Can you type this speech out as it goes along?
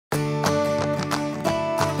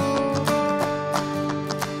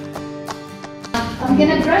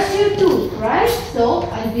gonna brush your tooth, right? So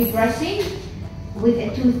I'll be brushing with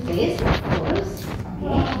a toothpaste, of course.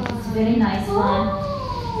 Okay, it's a very nice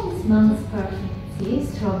one. Smells perfect. See,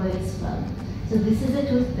 strawberry smell. So this is a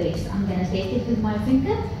toothpaste. I'm gonna take it with my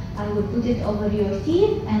finger. I will put it over your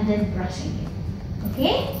teeth and then brushing it.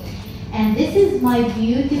 Okay? And this is my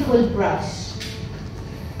beautiful brush.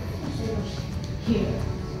 Here.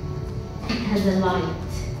 It has a light.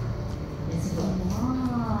 This one.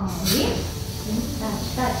 Wow. See?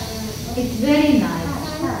 Touch. It's very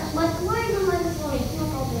nice. But why the light is not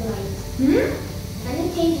all the light? Can you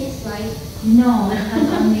change this light? No, it has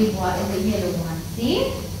only the yellow one.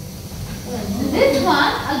 See? This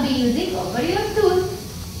one I'll be using over your tooth.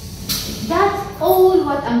 That's all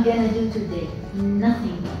what I'm gonna do today.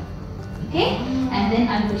 Nothing more. Okay? And then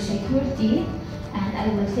I will shake your teeth and I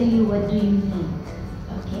will tell you what do you need.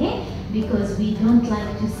 Okay? Because we don't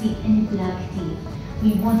like to see any black teeth.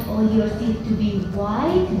 We want all your teeth to be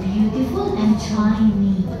white, beautiful and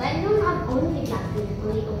shiny. But I don't have only black teeth.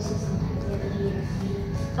 I also sometimes have here.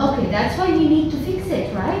 Okay, that's why we need to fix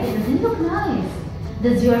it, right? It doesn't look nice.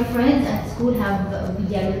 Does your friends at school have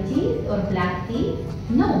yellow teeth or black teeth?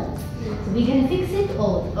 No. So we're gonna fix it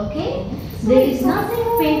all, okay? There is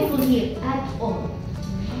nothing painful here at all.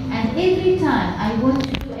 And every time I want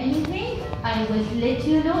to do anything, I will let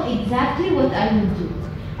you know exactly what I will do.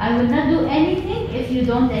 I will not do anything if you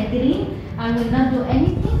don't agree. I will not do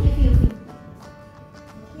anything if you think.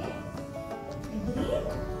 Okay? Agree?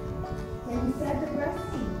 Can you start the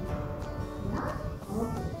brushing? Yeah?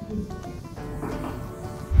 Okay.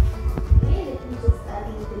 Okay, let me just add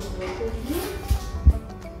a little water here.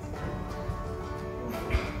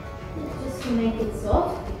 Just to make it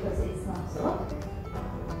soft because it's not soft.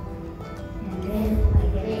 And then I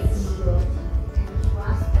get it to your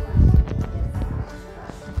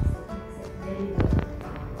very well.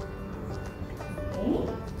 Okay.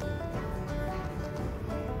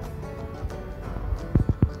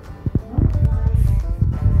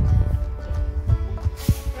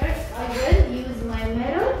 First, I will use my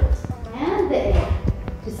mirror and the air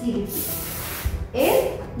to see the teeth. Air,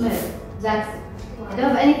 mirror. That's it. I don't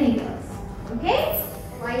have anything else. Okay?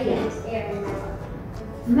 Why is air in my mouth?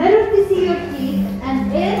 Mirror to see your teeth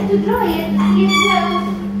and air to dry it to see itself.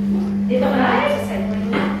 Is that right?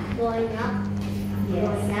 Going up. Yes.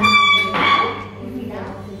 Going up.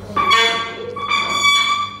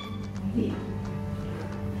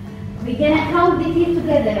 We're gonna count the teeth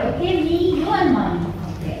together, okay? Me, you, and mommy.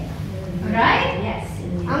 Okay. Alright? Yes.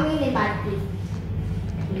 How many bad teeth?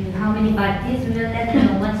 How many bad teeth? We will let them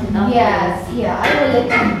know once it's done. Yes, yeah, I will let you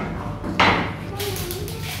know.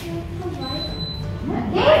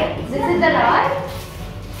 Okay, this is the right.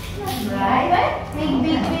 Right.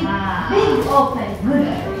 Big open. Good.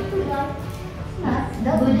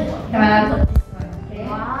 That's the good one. Come on, I'll put this one. Okay.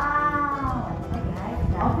 Wow.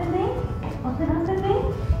 Open it. Open it.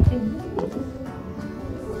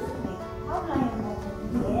 How do I open?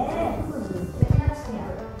 Yes.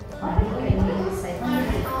 Okay, this side.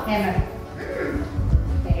 Camera.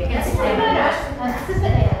 Okay, you can sit This there. is the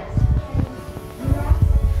air.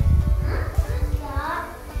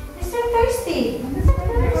 Mr. Thirsty. Mr.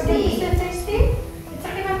 Thirsty. Mr. Thirsty. It's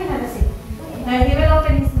okay, Mami, have a seat. Now he will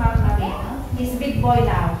open his mouth, Mami. He's a big boy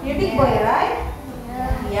now. You're a big boy, right?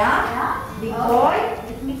 Yeah? Big boy.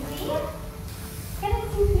 Let me see. Can I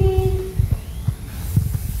see, please?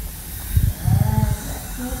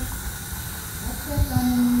 That's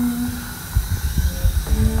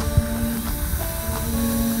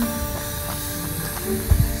it.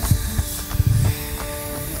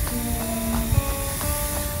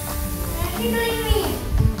 What are you doing, me?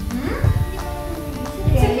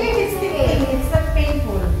 It's okay, it's sticking. It's not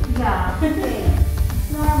painful. Yeah. Okay.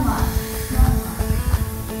 Normal. Normal.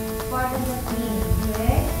 Part of the thing.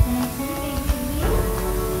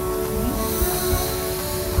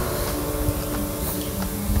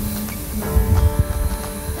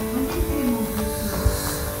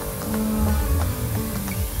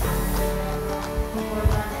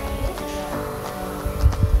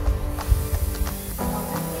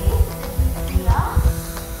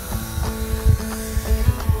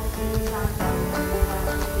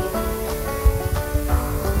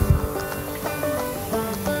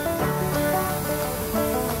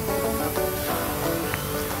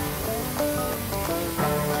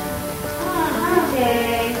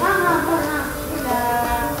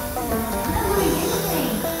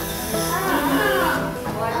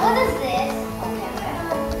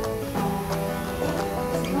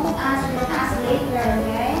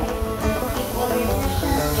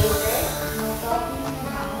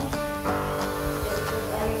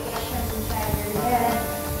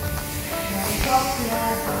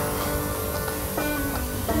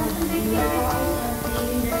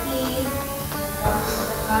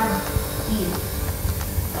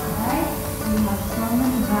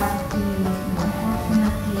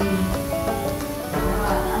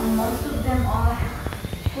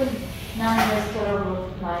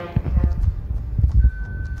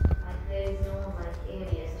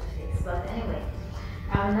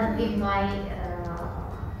 I will not give my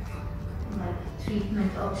my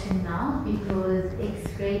treatment option now because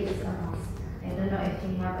X-ray is a must. I don't know if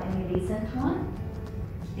you have any recent one.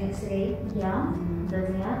 X-ray, yeah. Does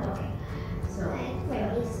he have? Okay. So,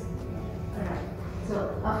 alright.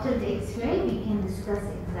 So after the X-ray, we can discuss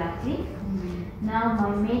exactly. Now my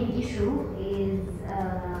main issue is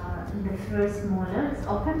the first molars.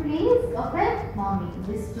 Open, please. Open, mommy.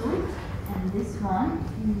 This two and this one,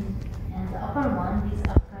 and the upper one. These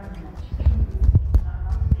are permanent.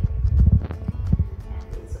 And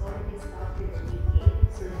it's already started to decay.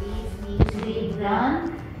 So these need to be done.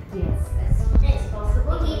 Yes, as soon as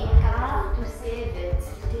possible. We have to save it.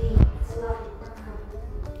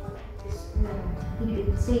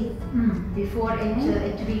 Safe before it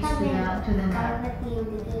reaches to the nerve.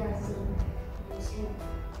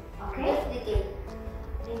 Okay.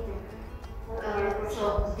 So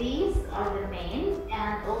these are the main,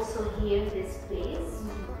 and also here this place.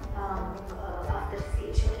 After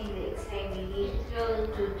checking the X-ray, we need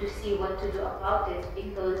to see what to do about it,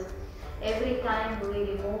 because every time we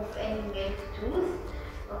remove any milk tooth,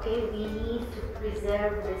 okay, we need to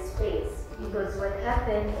preserve the space, because what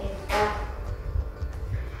happened is that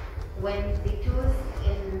when the tooth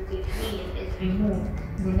in between is removed,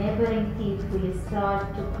 the neighboring teeth will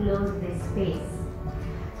start to close the space.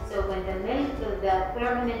 So when the milk, the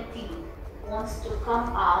permanent teeth wants to come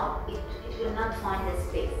out, it will not find the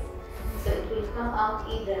space. So it will come out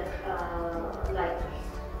either like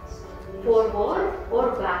forward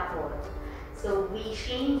or backward. So we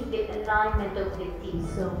change the alignment of the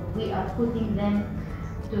teeth. So we are putting them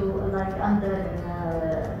to like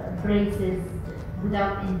under braces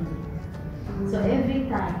without any. So every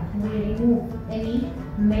time we remove any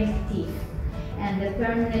milk teeth and the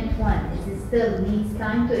permanent one still needs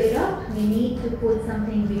time to erupt, we need to put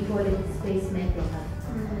something before it is space maintenance,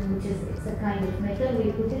 which is it's a kind of metal.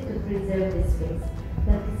 We put it to preserve the space.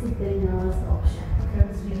 But this is the last option.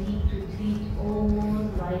 First, we need to treat all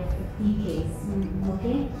like decays.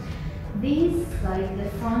 Okay. These, like the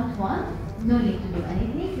front one, no need to do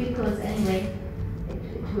anything because anyway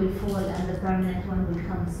it will fall and the permanent one will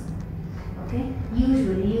come soon. Okay.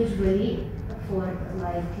 Usually for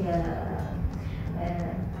like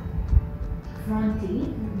front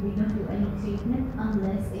teeth, we don't do any treatment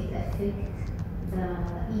unless it affects the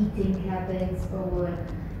eating habits or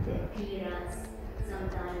the appearance.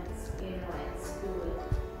 Sometimes, you know, at school,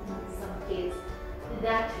 some kids,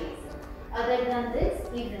 that reason. Other than this,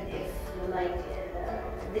 even if like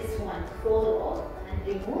this one fall off and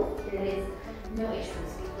removed, there is no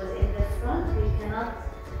issues because in the front we cannot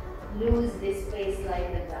lose this space like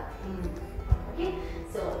the back. Okay,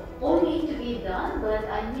 so all need to be done, but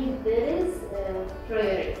I mean there is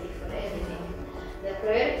priority for everything. The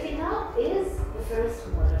priority now is the first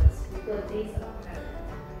molars because these are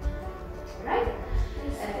permanent, right?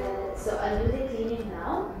 So I'll do the cleaning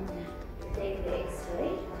now. Take the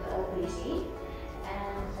X-ray, the OPG,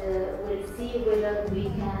 and we'll see whether we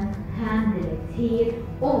can handle it here,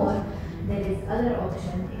 or there is other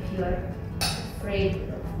option if you are afraid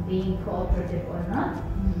of being cooperative or not.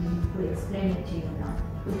 We'll explain it to you now,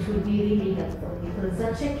 which will be really helpful because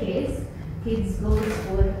such a case, kids go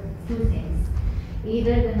for two things,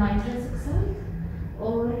 either the nitrous oxide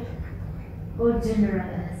or general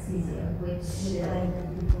anesthesia, which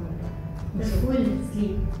the full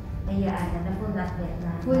sleep. Yeah, the full nut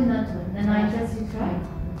yet. Full nut one. The nitrous you try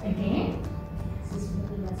again.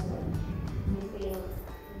 We failed.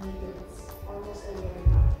 It's almost a year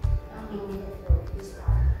now. We didn't know this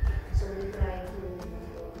part. So we tried to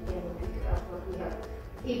pick it up what we have.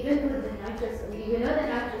 Even with the nitrous, you know the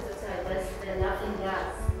nitrous oxide, that's the laughing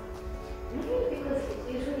gas. Maybe because it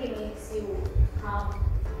usually makes you calm.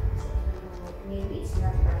 Maybe it's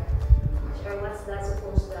not that much. Or what's that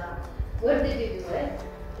supposed to? Where did you do it?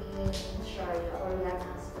 In Sharia or Oriana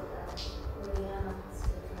Hospital.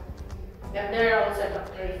 But there are also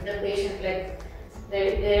doctors, if the patient like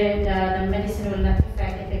the medicine will not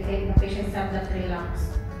affect if the patient starts not relax.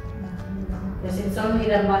 Because it's only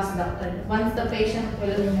the mouth, doctor. Once the patient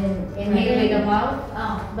will inhale with the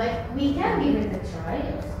mouth. But we can give it a try,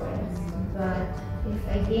 of course. But if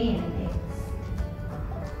again it's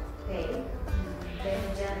failed, then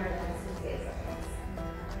general anesthesia is best.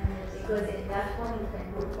 Because in that one you can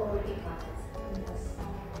put all the classes.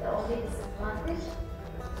 The only disadvantage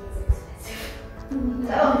is expensive.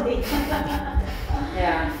 The only.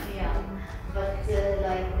 Yeah. Yeah. But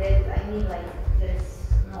like that, I mean like there's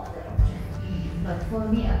not the option. But for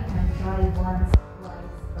me, I can try once,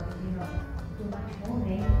 twice, but you know, too much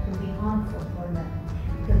moving to be harmful for them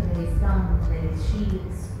because there is gum, there is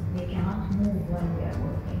sheets, they cannot move when we are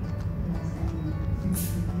working.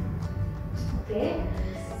 Okay,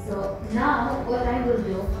 so now what I will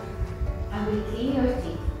do, I will clean your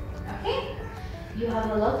teeth. Okay, you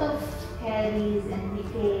have a lot of caries and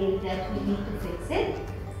decay that we need to fix it.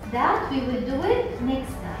 That we will do it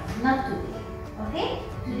next time, not today. Okay,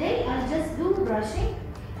 today I'll just do brushing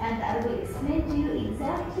and I will explain to you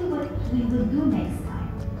exactly what we will do next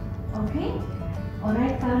time. Okay,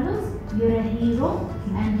 alright Carlos, you're a hero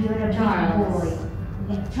and you're a big boy.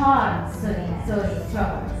 Charles, sorry,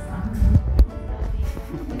 Charles.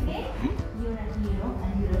 Okay? You're a hero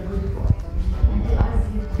and you're a good boy. And you are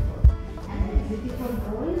beautiful. And a beautiful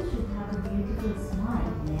boy should have a beautiful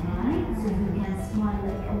smile. Right? So you can smile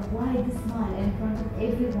like a wide smile in front of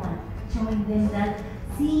everyone, showing them that,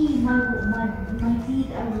 see, my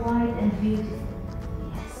teeth are white and beautiful.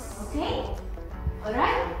 Yes. Okay?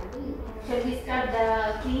 Alright? Shall we start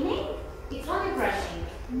the cleaning? It's only brushing.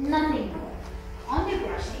 Nothing more. Only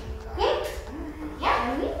brushing. Okay?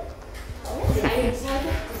 Yeah, are we? Yes, I'm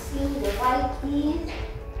excited to see the white teeth.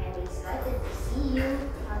 I'm excited to see you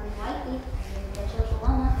having white teeth. I'm going to show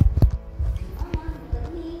Mama. Mama, look at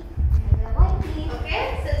me. I got white teeth. Okay,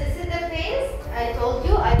 so this is the face. I told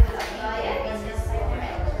you I will apply it. Yes, yes,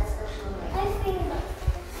 that's the show. I think.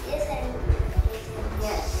 Yes, I'm.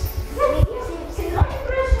 Yes. It's only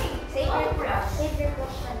brushing. Save your brush for later,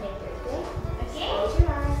 okay? Okay? Close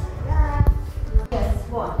your eyes. Relax. Yes,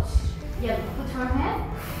 watch. Yeah, put her hand.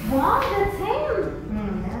 Wow, that's him.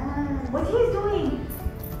 What he's doing?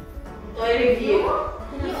 Toy review.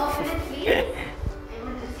 Can you open it, please? I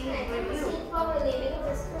want to see I it can with see you. it properly because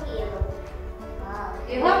it's still yellow. Wow.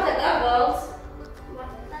 You have the goggles.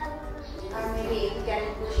 Or maybe you can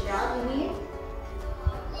push down, you mean?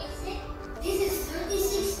 This is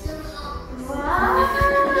 36 dirhams. Wow!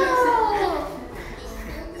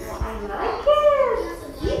 I like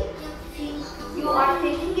it. You are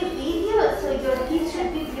taking a video, so your teeth should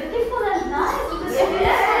be beautiful and nice. Because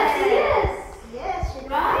yes. Yes.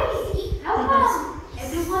 Right? How come?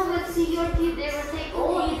 Everyone will see your teeth, they will say,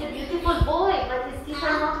 oh, he's a beautiful boy, but his teeth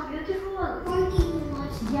are not beautiful.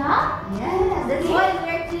 Yeah? Yes. That's why we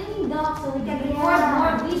are cleaning them, so we can record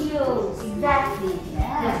more videos. Exactly.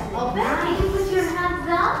 Yes. Open. Can you put your hands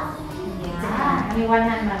down? Yeah. Only one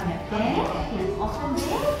hand, mommy. Okay. Okay. Yes. Open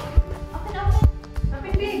big. Open.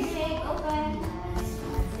 Open big. Big. Open.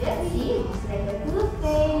 Yes. See, it's like a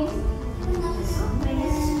toothpaste. Open.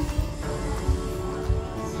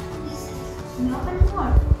 And open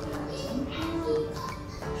more.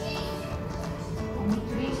 I need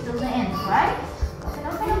to reach till the end, right?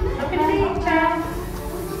 Open big, child.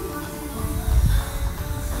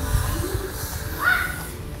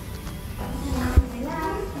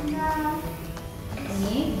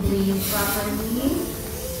 Breathe properly.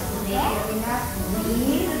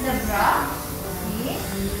 Breathe with the breath. Breathe.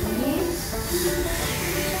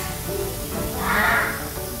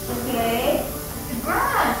 Okay. The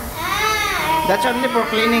brush. That's only for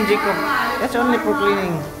cleaning, Jacob. That's only for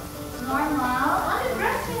cleaning. Normal. Only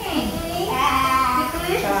brushing.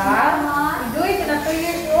 Ticklish. Child. Normal. You do it at 2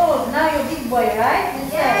 years old. Now you're big boy, right?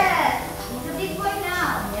 Yes. He's a big boy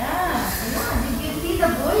now. Yeah. Yeah. Did you see the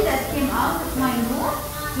boy that came out of my room?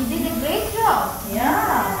 He did a great job.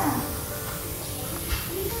 Yeah.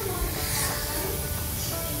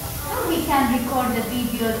 So we can record the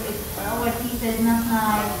videos if our teeth is not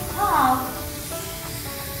nice. How?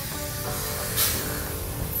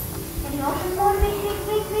 Can you open more? Open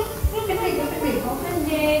big, open big. Open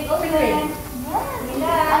big. Open big. Yes.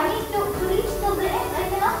 Relax. I need to reach till the end. I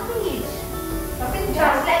cannot reach. Open Just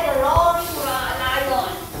child. like a rolling lion.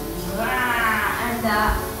 Wow. And the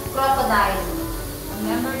crocodile.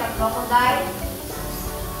 Remember the crocodile?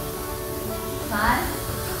 Son?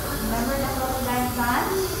 Remember the crocodile, son?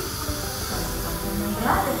 Oh my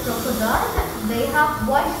god, the crocodile, they have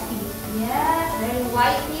white teeth. Yes, very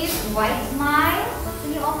white teeth, white smile. Can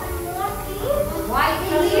you open more, please? White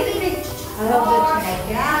teeth. I love the Oh, child.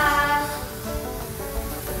 yeah.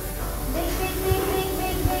 Big.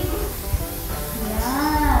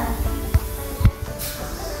 Yeah.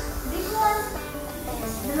 Big one.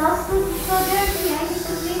 The last one is so dirty. I need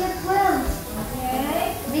to clean it well.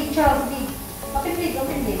 Okay. Big child, big. Open big,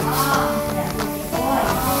 open big.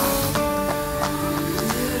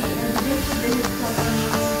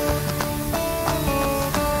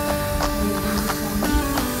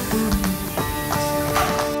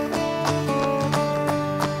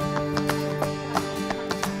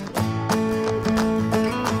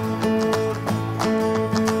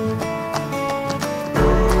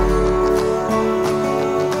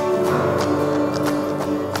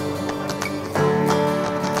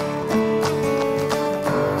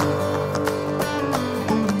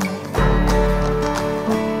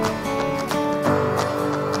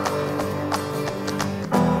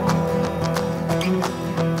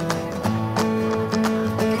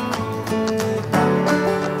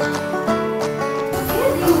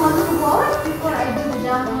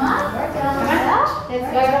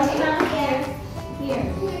 gargle here. Here.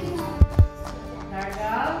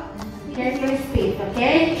 Gargle. Here's your space,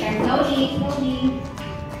 okay? And slowly, slowly.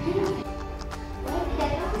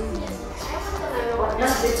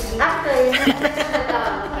 After,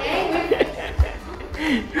 okay?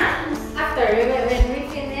 After, when we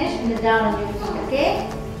finish, the down on your feet, okay?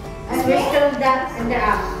 And we're still that and the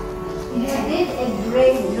up. You did a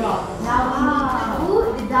great job. Now we need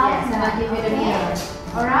to do the down Yes, I'll give you the mirror.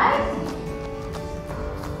 Alright?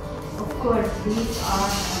 Of course, these are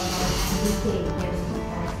detailed. Yes,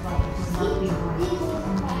 that's why it is not big one.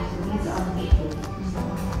 So these are detailed.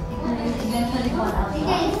 Eventually fall out.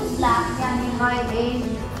 It's black, yani by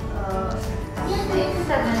age 6,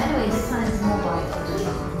 7. Anyway, this one is mobile.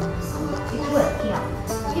 It will, yeah.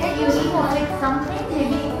 Here you need to fix something.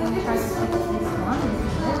 Maybe you can try to fix this one. This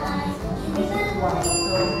is it. And make it white.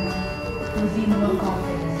 So you'll be more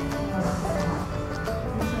confident.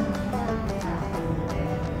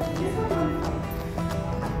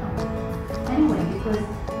 Anyway, because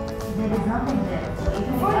there is nothing there. So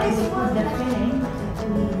even if I put the filling, it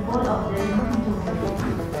will fall off. There is nothing to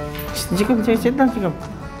hold. Jacob, sit down, Jacob. We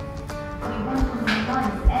want to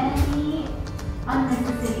minimize any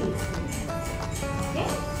unnecessary expenses. Okay?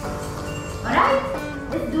 Alright?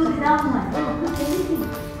 Let's do the down one.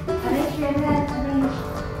 Arrange your head, arrange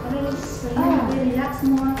so you will relax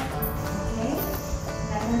more. Okay?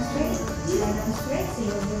 Lie down straight, so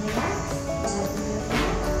you will relax.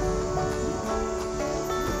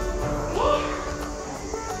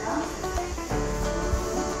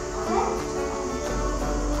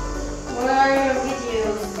 Where are your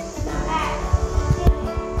videos?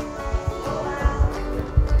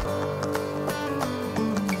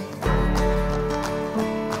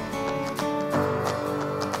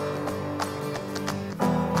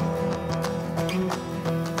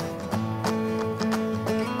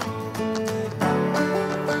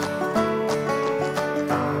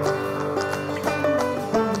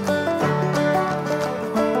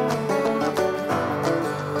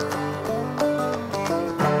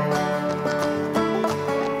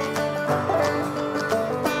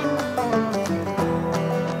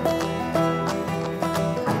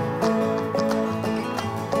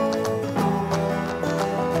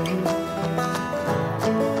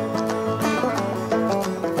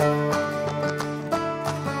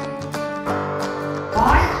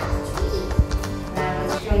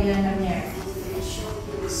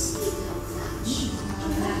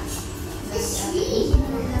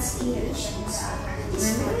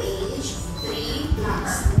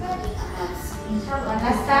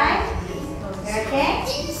 Last time? Okay?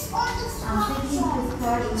 I'm thinking to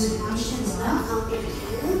start with patient one.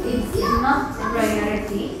 It's not a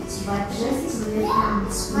priority, but just with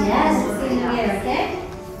Yes, it's in here, okay?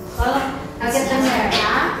 Follow. I'll get the mirror,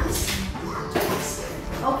 huh?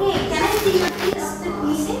 Okay, can I see your feet after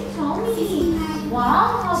cleaning? Show me. Wow,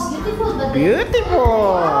 how beautiful. But Beautiful.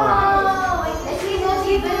 wow, let me know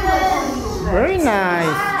even. Very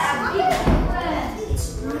nice.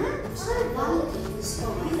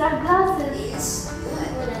 These are glasses.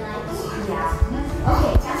 Yeah.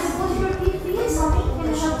 Okay, can I wash your feet, please? Mommy, can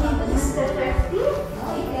you help me with Mr. Thirsty?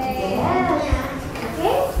 Okay. Yes.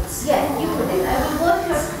 Okay? Yes, you put it. I will wash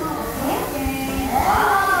your feet. Okay?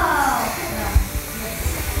 Wow.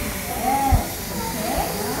 Yes.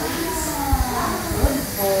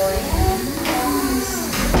 Okay.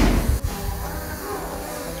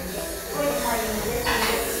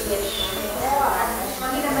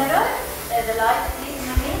 Mommy, the mirror? The light, please,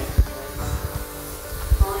 mommy.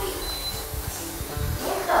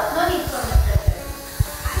 No need for the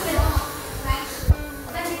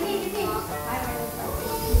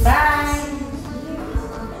Bye.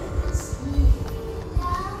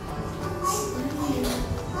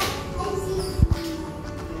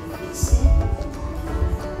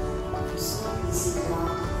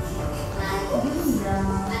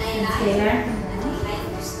 Taylor.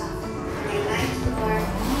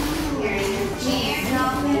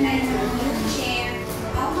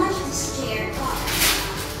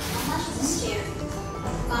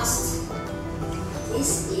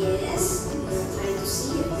 This is, we'll try to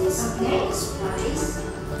see if this is price.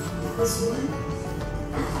 This one,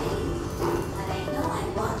 nothing. But I know I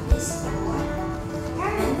bought this for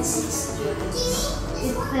 26 euros.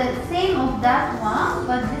 It's the same of that one,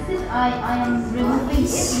 but this is I am removing it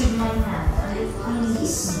with my hand. I'm just cleaning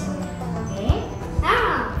it. Okay?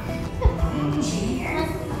 Ah! Chair,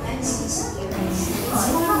 26 euros.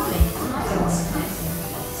 Oh, it's okay.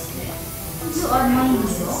 You are my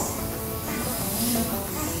hero.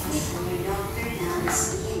 Your doctor now is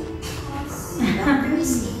in. The doctor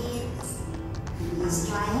is in. He's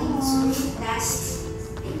trying to test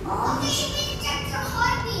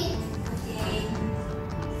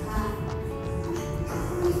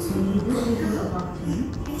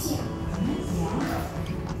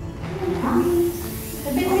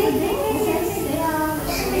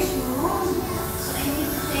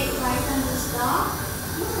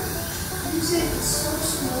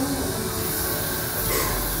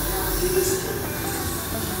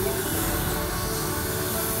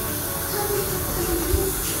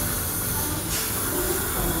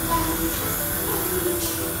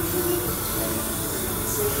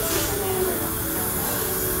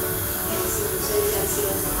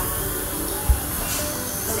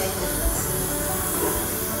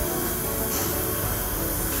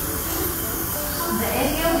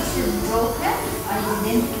this is broken, I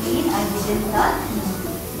didn't clean, I didn't touch,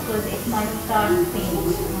 because it might start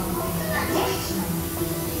paining. Okay?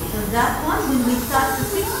 So that one, when we start to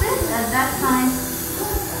fix it, at that time, it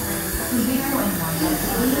will be 2 in 1, like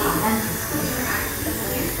clean and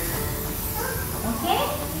okay?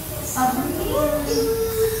 Oh,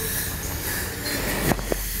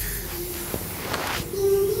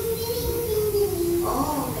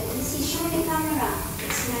 let me see. Show the camera.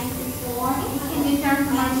 It's 94. Can you turn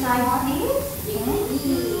to my side, please?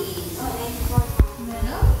 Please. Oh, 94.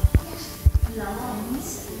 Middle.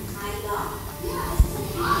 My dog.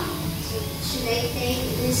 Should I take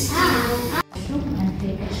this out? And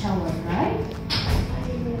take a shower, right?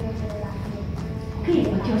 Okay,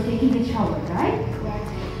 but you're taking a shower, right?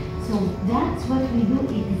 So that's what we do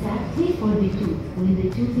exactly for the tooth. When the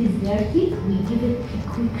tooth is dirty, we give it a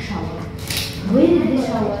quick shower. Where is the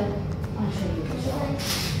shower? I'll show you the shower.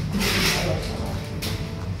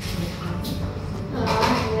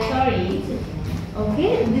 Sorry.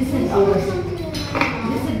 Okay, this is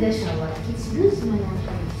the shower. It's good smell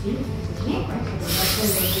actually. See? Okay.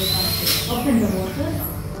 Open the water.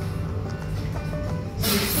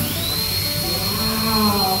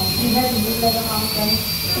 Wow. It doesn't look like a fountain.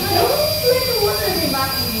 Where's the water in the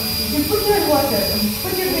bathroom? Then put your water.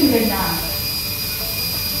 Put your finger down.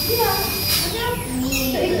 Yeah.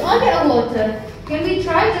 So it's only a water. Can we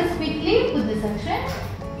try just quickly with the suction?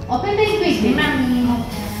 Open it quickly.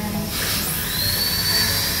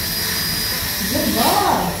 Good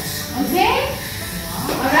boy. Okay?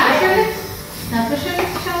 Alright? Now push it.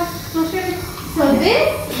 So this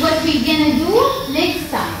what we're gonna do next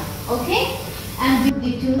time. Okay? And put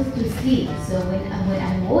the tooth to sleep. So when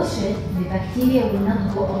I wash it, the bacteria will not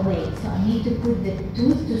go away. So I need to put the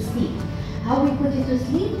tooth to sleep. How we put it to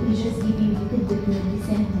sleep? We just give you a little bit of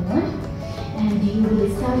medicine horn, and you will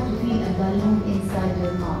start to feel a balloon inside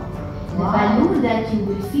your mouth. The balloon that you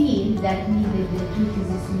will feel, that means that the tooth is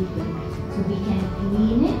sleeping. So we can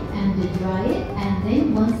clean it and dry it, and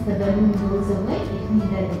then once the balloon goes away, it means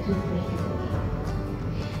that the tooth breaks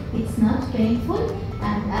away. It's not painful,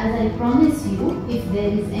 and as I promise you, if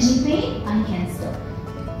there is any pain, I can stop.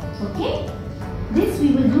 Okay? This we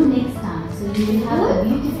will do next time. So you will have a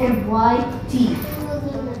beautiful white teeth.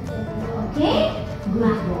 Okay?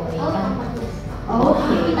 Good boy.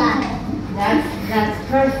 Okay. That's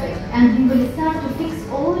perfect. And we will start to fix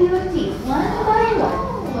all your teeth one by one.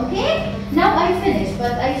 Okay? Now I finished,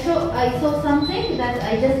 but I saw something that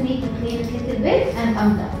I just need to clean a little bit, and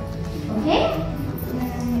I'm done. Okay?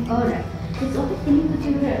 Alright. It's okay. Can you put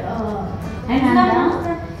your hand down?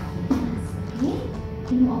 Okay.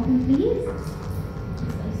 Can you open please?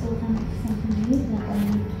 I saw something here that I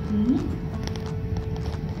need to clean.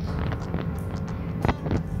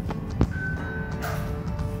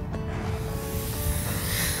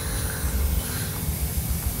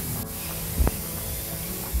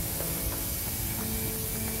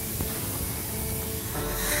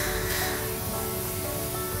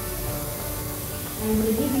 I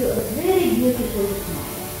will give you a very beautiful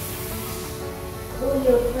smile. All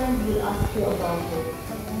your friends will ask you about it.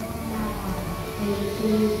 They will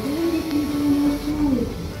say,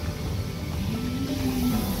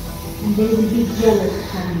 and they will be jealous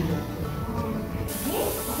from you. Okay?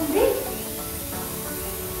 Open this.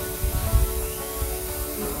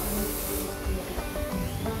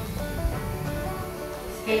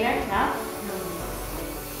 Scaler now.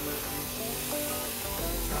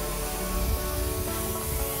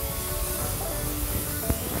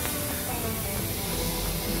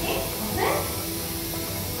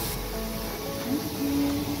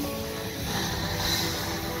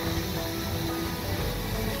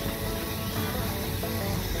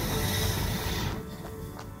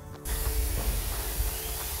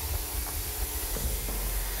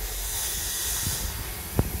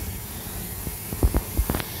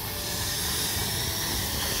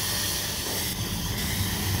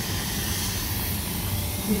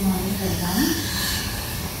 Good morning, everyone.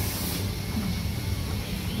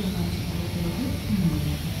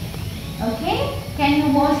 Okay, can you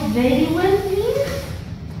wash very well, please?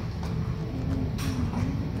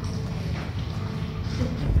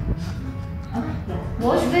 Okay, yeah.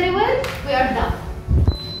 Wash very well. We are done.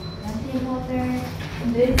 Empty water.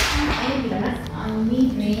 This is on me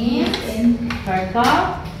cream in her cup.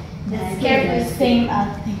 The scare is same as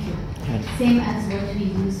what we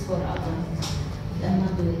use for others. I'm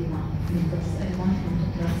not doing it now because I want him to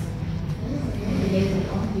trust. Maybe later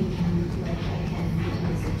on we can, like I can do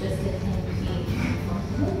this. Just let him be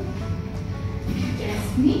comfortable.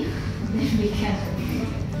 Trust me, then we can.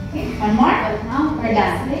 Okay, one more. But now we're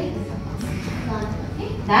done. Okay,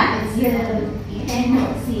 that is here.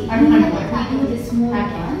 can see. Or We 100. do the small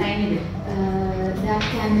Okay, one. tiny bit. That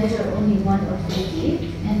can measure only 1 or 2 teeth,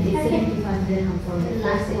 and it's 75 dirham for the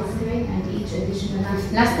first X-ray, and each additional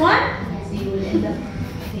Last one? so you will end up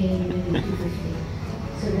paying maybe 250.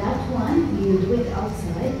 So that one you do it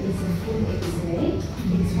outside. It's a full X-ray.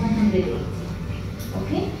 It's 180.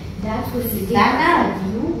 Okay, that will give That now? us a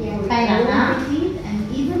view for Kaya all na? the teeth and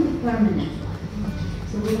even the permanent one.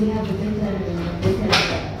 So we will have a better.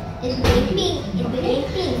 It's vaping. It's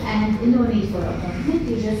vaping. And no need for appointment,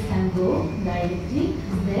 you just can go directly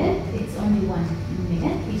there. It's only 1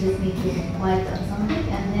 minute. You just need to wipe on something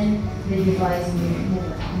and then the device will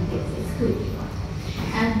move on. It's good.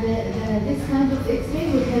 And this kind of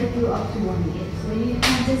X-ray will help you up to 1 year. So you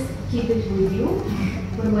can just keep it with you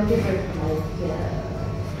for whatever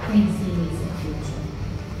things you need in future.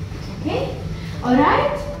 Okay?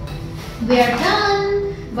 Alright? We are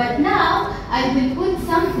done. But now I will put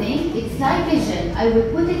something, it's like a gel. I will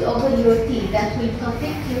put it over your teeth that will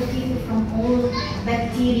protect your teeth from all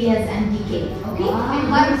bacteria and decay. Okay? And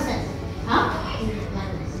viruses. Huh?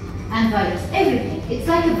 And virus, everything. It's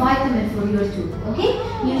like a vitamin for your tooth. Okay?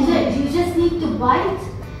 You just need to bite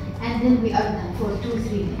and then we are done for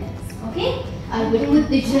 2-3 minutes. Okay? I will put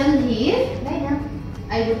the gel here.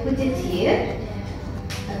 I will put it here.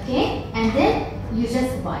 Okay? And then you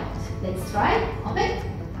just bite. Let's try. Open.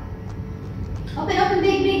 Open,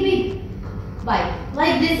 big. Bite.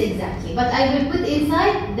 Like this exactly. But I will put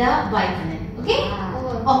inside the vitamin. Okay?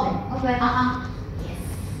 Open. Yes.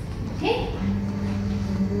 Okay?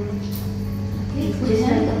 Okay, put It's it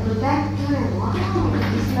like a protector. Wow.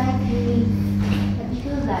 It's like a, what do you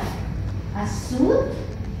call that? A suit?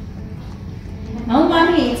 No,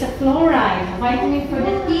 mommy, it's a fluoride, a vitamin for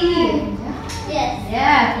the teeth. Yes.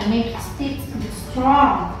 Yeah, it makes teeth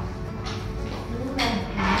strong.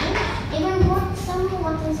 Even what's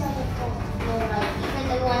inside the phone, like even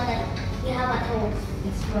the one that you have at home.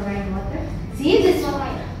 It's fluoride water. See this one?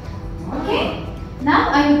 Right. Okay. Now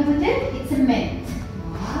I will put it. It's a mint.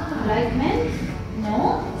 Wow. Like mint?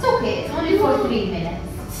 No? It's okay. It's only for 3 minutes.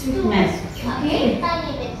 Sweetness. Okay.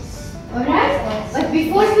 Tiny bits. Alright? But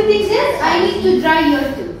before putting this, I need to dry your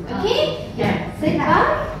tooth. Okay? Yeah. Sit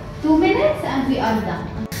back. 2 minutes and we are done.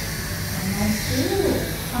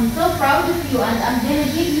 I'm so proud of you and I'm gonna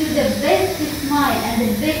give you the best smile and the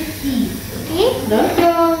best teeth. Okay? Don't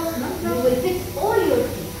go. You will fix all your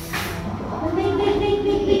teeth. Open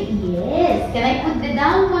big. Yes. Can I put the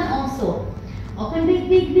down one also? Open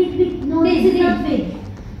big. No, this is not big.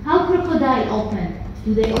 How crocodile open?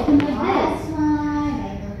 Do they open like this?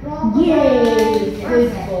 Yay!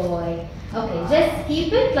 Good boy. Okay, just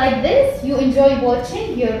keep it like this. You enjoy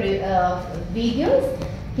watching your videos.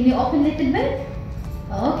 Can you open a little bit?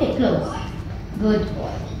 Okay, close. Good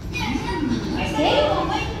boy. Okay?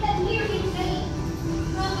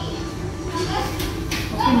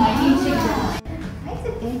 Okay, my team check. It's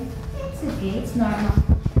okay. It's okay. It's normal.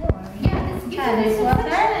 Don't worry. Yeah, let's give it There's a water.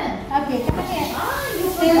 session. Okay, come here. You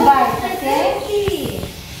Still forgot bite, Mr. okay? Tershi.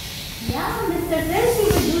 Yeah, Mr. Tershi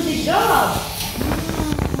will do the job.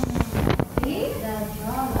 See? The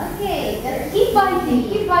job. Okay, keep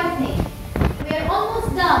biting. We are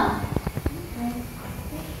almost done.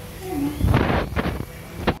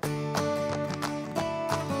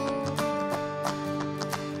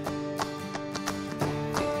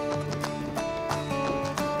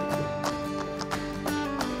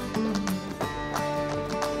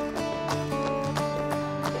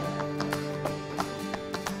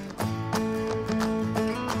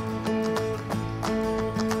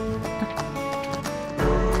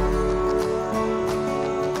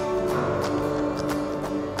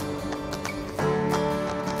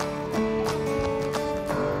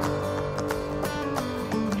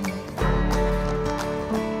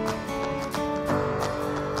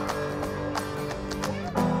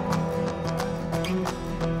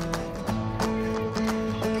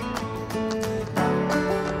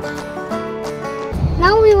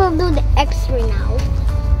 Now we will do the X-ray now.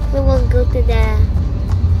 We will go to the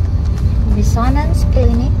Resonance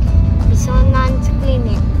clinic. Resonance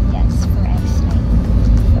Clinic. Yes, for X-ray.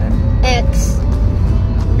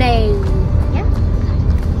 X-ray. Yeah.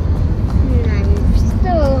 I'm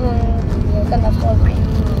still hungry. You're gonna fall my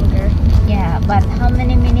finger. Yeah, but how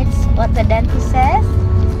many minutes? What the dentist says?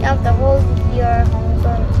 You have to hold your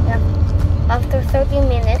hunger. After 30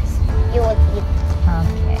 minutes, you will eat.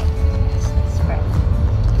 Okay. Yes, that's perfect.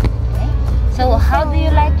 Okay. So how do you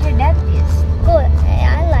like your dentist? Good.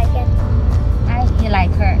 I like it. You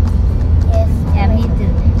like her? Yes. Yeah, me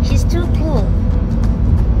too. She's too cool.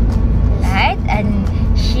 Right? And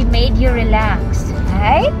she made you relax.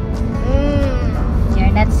 Right? Mm.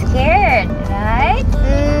 You're not scared. Right?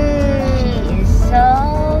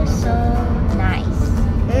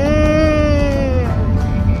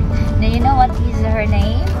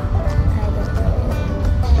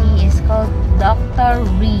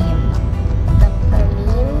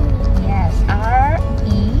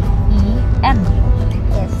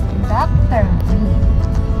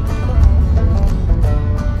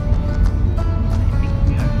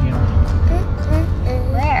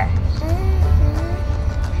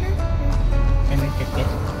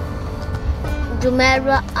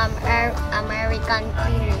 Jumeirah American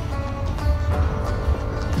Clinic.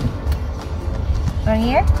 Or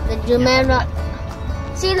here? The Jumeirah.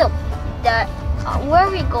 See, look. Where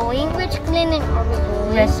are we going? Which clinic are we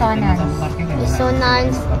going? Resonance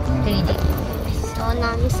Resonance Clinic.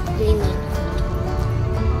 Resonance Clinic.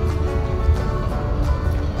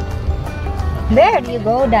 There you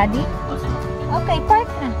go, Daddy. Okay, park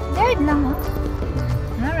na. There lang, oh.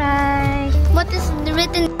 Alright. What is the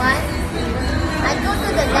written one? I go to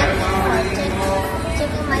the dentist for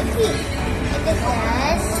checking my teeth. It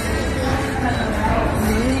says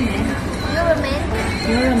Euromed.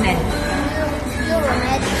 Euromed.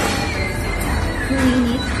 Euromed.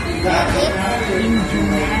 Clinic Clinic in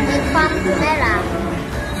Jumeirah. in Jumeirah.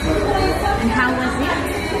 And how was it?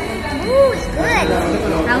 Ooh, it's good.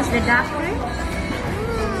 How's the doctor?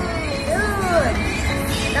 Good.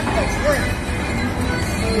 The doctor is good.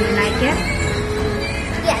 Do you like it?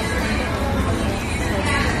 Yes.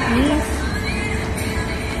 Please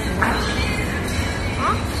watch.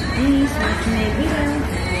 Huh? Please watch my video.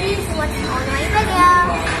 Please watch on my